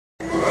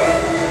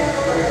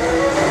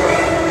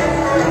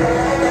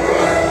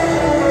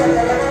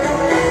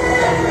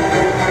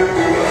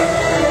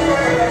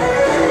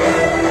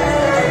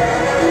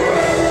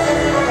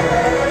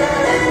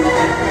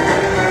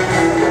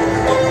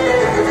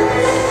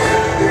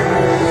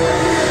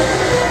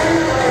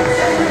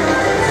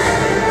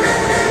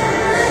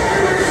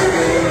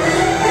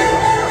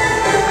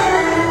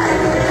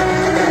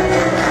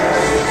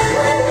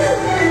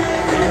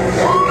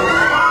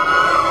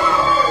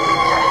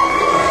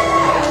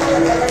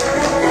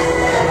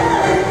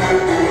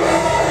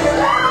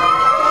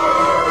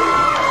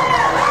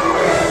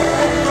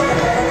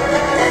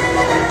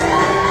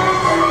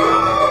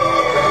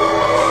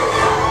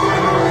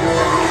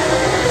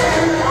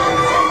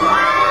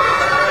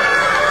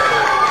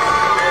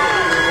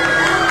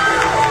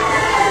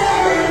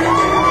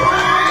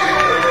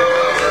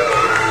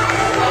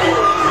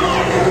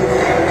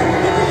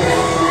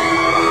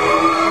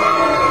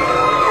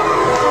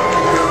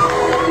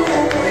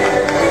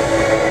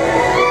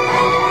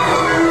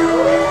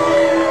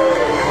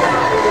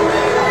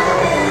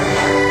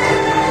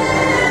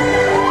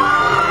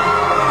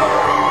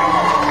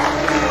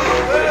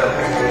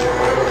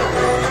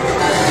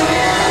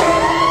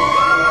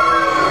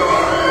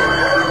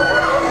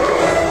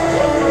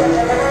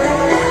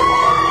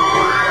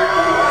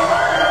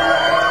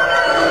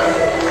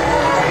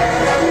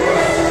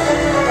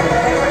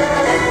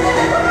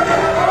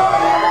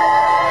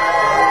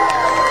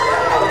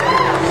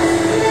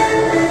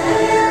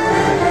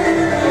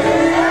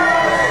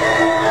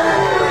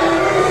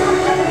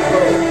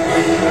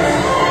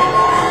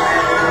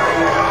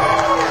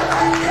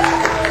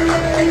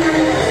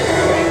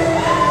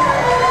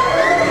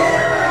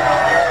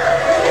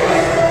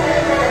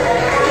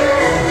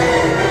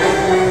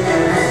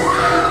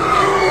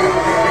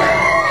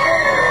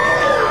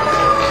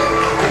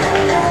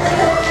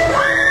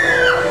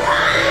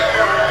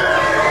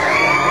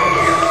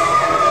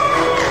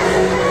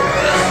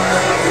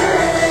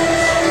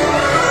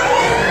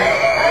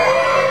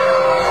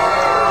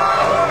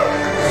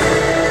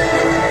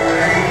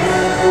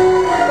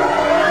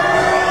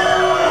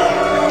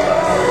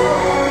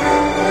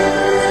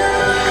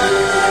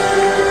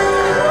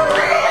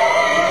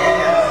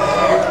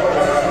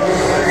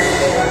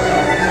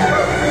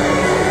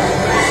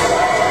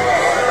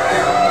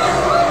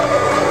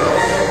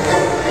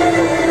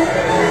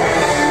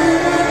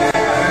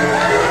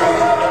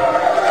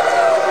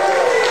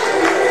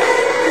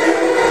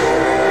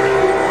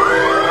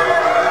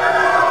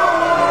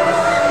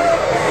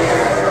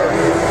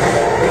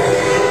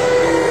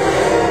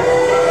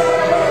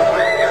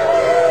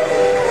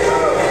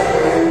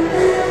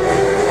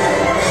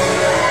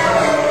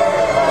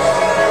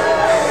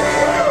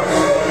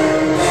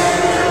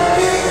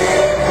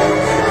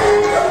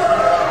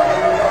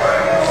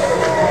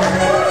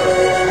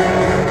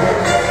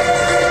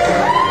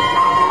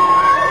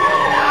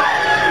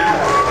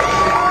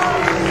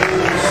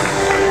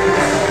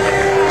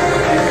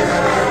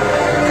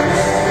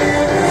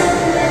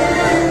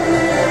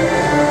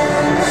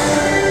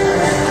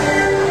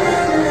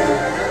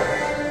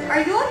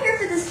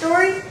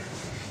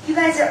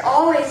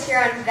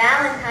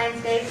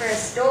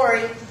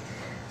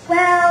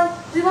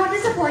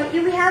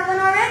have one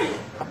already.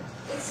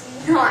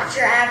 It's not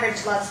your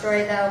average love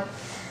story, though.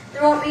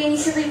 There won't be any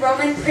silly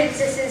Roman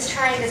princesses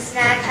trying to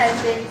snag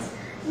husbands.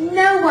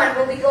 No one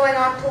will be going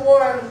off to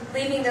war and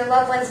leaving their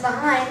loved ones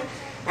behind.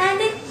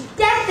 And it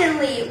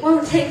definitely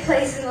won't take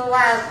place in the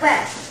Wild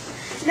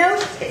West. No,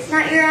 it's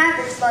not your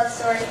average love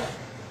story.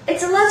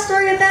 It's a love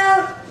story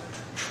about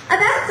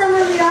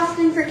someone we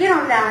often forget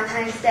on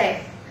Valentine's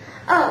Day.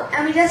 Oh,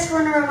 and we just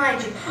want to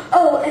remind you.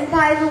 Oh, and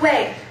by the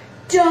way,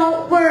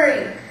 don't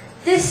worry.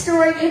 This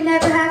story could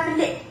never happen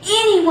to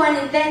anyone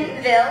in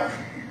Bentonville.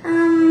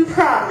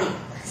 Probably.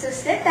 So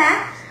sit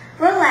back,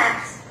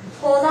 relax,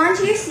 hold on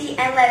to your seat,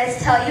 and let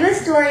us tell you a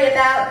story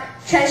about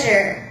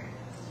treasure.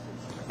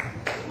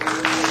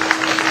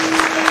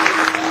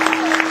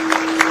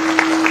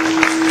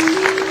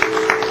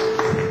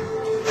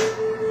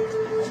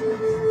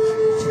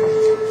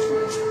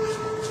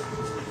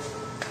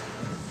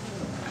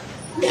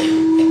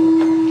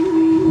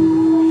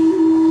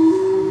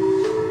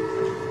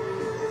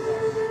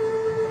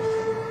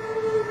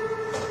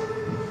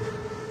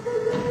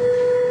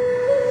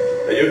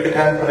 The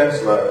Yucatan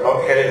Peninsula,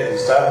 located in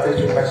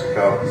southeastern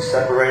Mexico,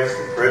 separates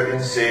the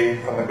Caribbean Sea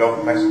from the Gulf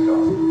of Mexico.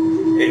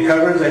 It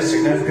covers a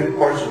significant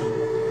portion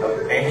of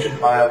the ancient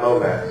Maya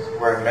lowlands,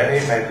 where many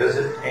may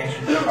visit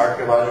ancient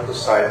archaeological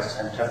sites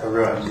and temple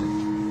ruins.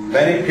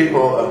 Many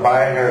people of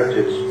Maya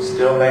heritage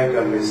still make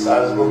up a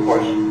sizable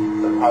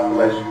portion of the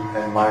population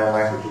in Maya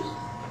languages.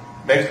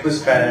 Mixed with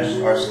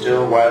Spanish are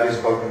still widely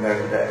spoken there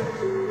today.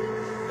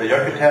 The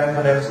Yucatan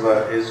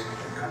Peninsula is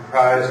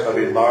comprised of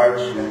a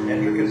large and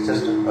intricate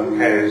system of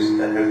caves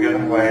that have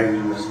given way to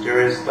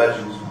mysterious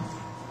legends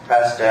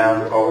passed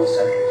down over the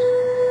centuries.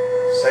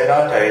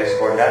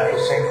 Cenotes, or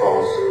natural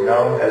sinkholes,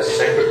 known as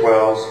sacred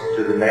wells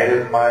to the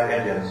native Mayan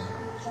Indians,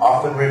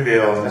 often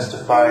reveal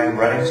mystifying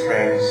running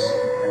streams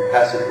and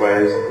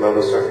passageways below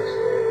the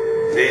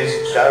surface.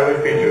 These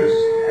shadowy features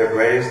have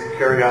raised the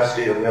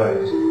curiosity of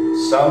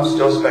millions. Some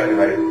still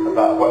speculate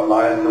about what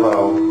lies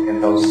below in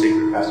those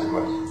secret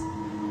passageways.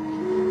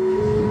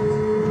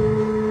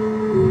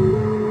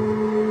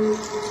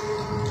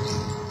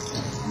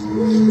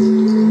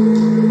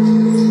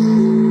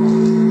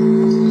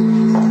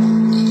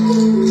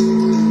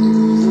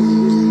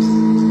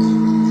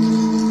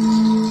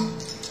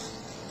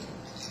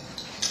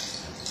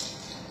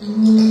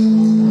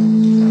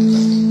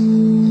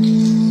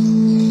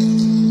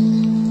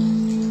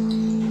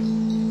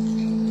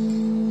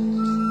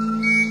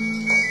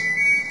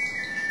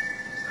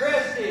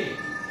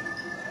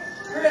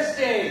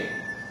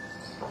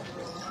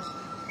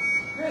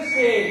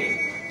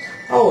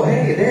 Oh,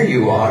 hey, there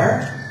you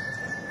are.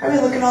 I've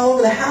been looking all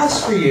over the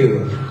house for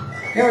you.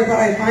 Never thought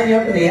I'd find you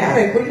up in the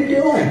attic. What are you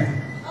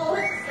doing? Oh,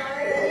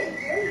 sorry, I didn't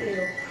hear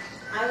you.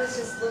 I was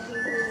just looking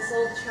through this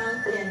old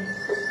trunk, and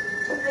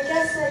I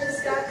guess I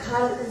just got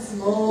caught up in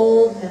some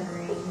old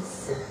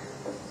memories.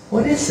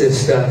 What is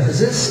this stuff? Is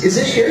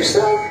this your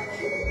stuff?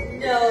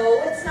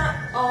 No, it's not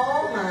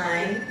all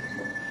mine.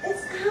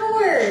 It's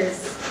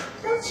ours.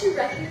 Don't you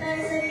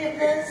recognize any of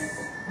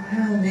this?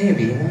 Well,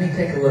 maybe. Let me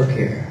take a look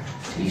here.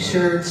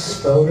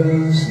 T-shirts,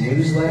 photos,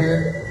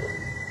 newsletter.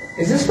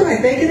 Is this what I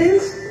think it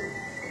is?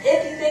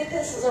 If you think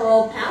this is our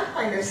old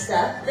Pathfinder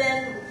stuff,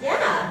 then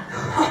yeah.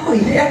 Oh,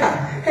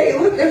 yeah. Hey,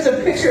 look, there's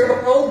a picture of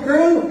our old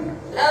group.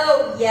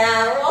 Oh,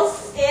 yeah, we're all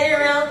standing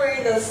around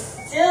wearing those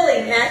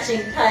silly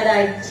matching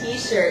tie-dye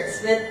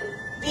T-shirts with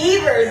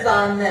beavers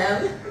on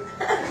them.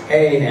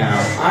 Hey, now,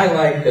 I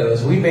like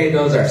those. We made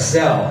those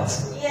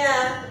ourselves.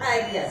 Yeah,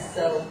 I guess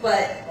so,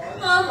 but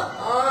come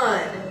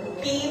on.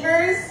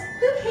 Beavers?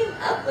 Who came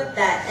up with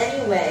that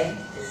anyway?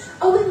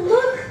 Oh, and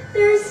look,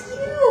 there's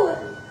you.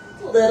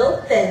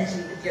 Little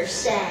Benji with your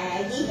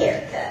shaggy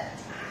haircut.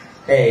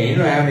 Hey, you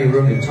don't have any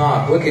room to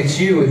talk. Look at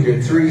you with your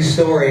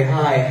 3-story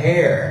high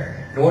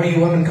hair. And what do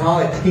you women call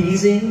it,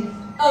 teasing?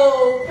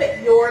 Oh,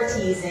 quit your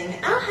teasing.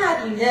 I'll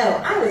have you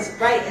know, I was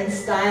right in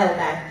style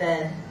back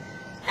then.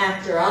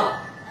 After all,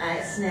 I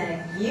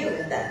snagged you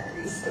with that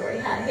 3-story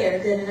high hair,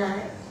 didn't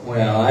I?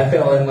 Well, I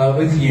fell in love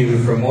with you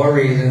for more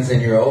reasons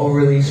than your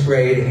overly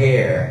sprayed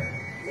hair.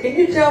 Can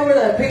you tell where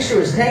that picture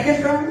was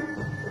taken from?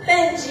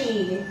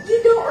 Benji,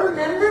 you don't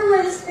remember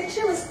where this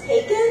picture was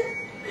taken?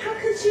 How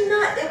could you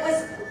not? It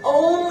was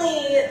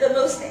only the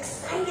most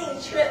exciting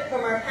trip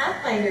from our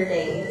Pathfinder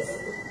days.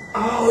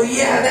 Oh,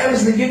 yeah, that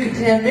was the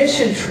Yucatan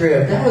mission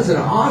trip. That was an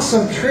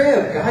awesome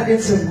trip. God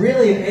did some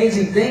really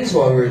amazing things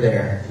while we were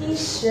there. He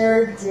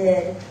sure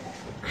did.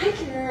 I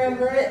can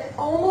remember it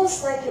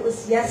almost like it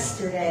was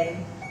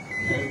yesterday.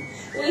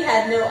 We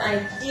had no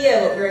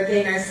idea what we were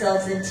getting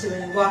ourselves into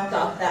when we walked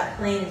off that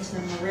plane into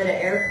the Merida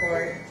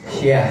airport.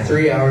 Yeah,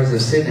 3 hours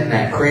of sitting in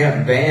that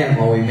cramped van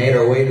while we made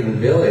our way to the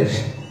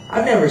village.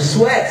 I've never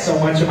sweat so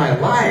much in my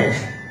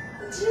life.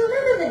 Do you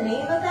remember the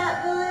name of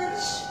that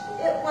village?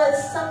 It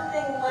was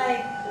something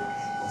like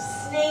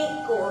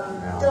snake or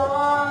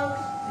dog.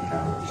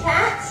 No.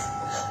 Cat?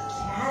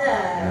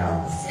 Cata.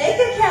 No. Snake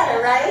and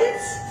Cata, right?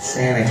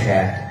 Santa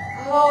Cat.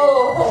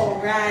 Oh,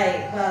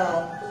 right.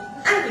 Well,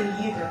 I knew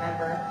you'd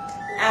remember.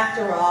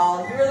 After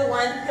all, you were the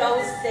one who could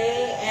always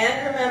say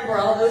and remember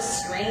all those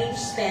strange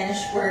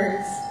Spanish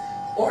words.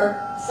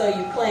 Or so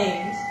you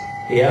claimed.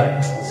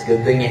 Yep, it's a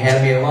good thing you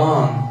had me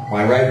along.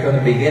 Why, right from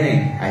the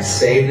beginning, I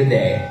saved the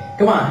day.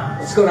 Come on,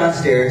 let's go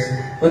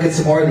downstairs, look at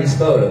some more of these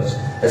photos,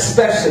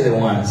 especially the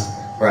ones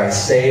where I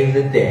saved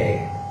the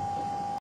day.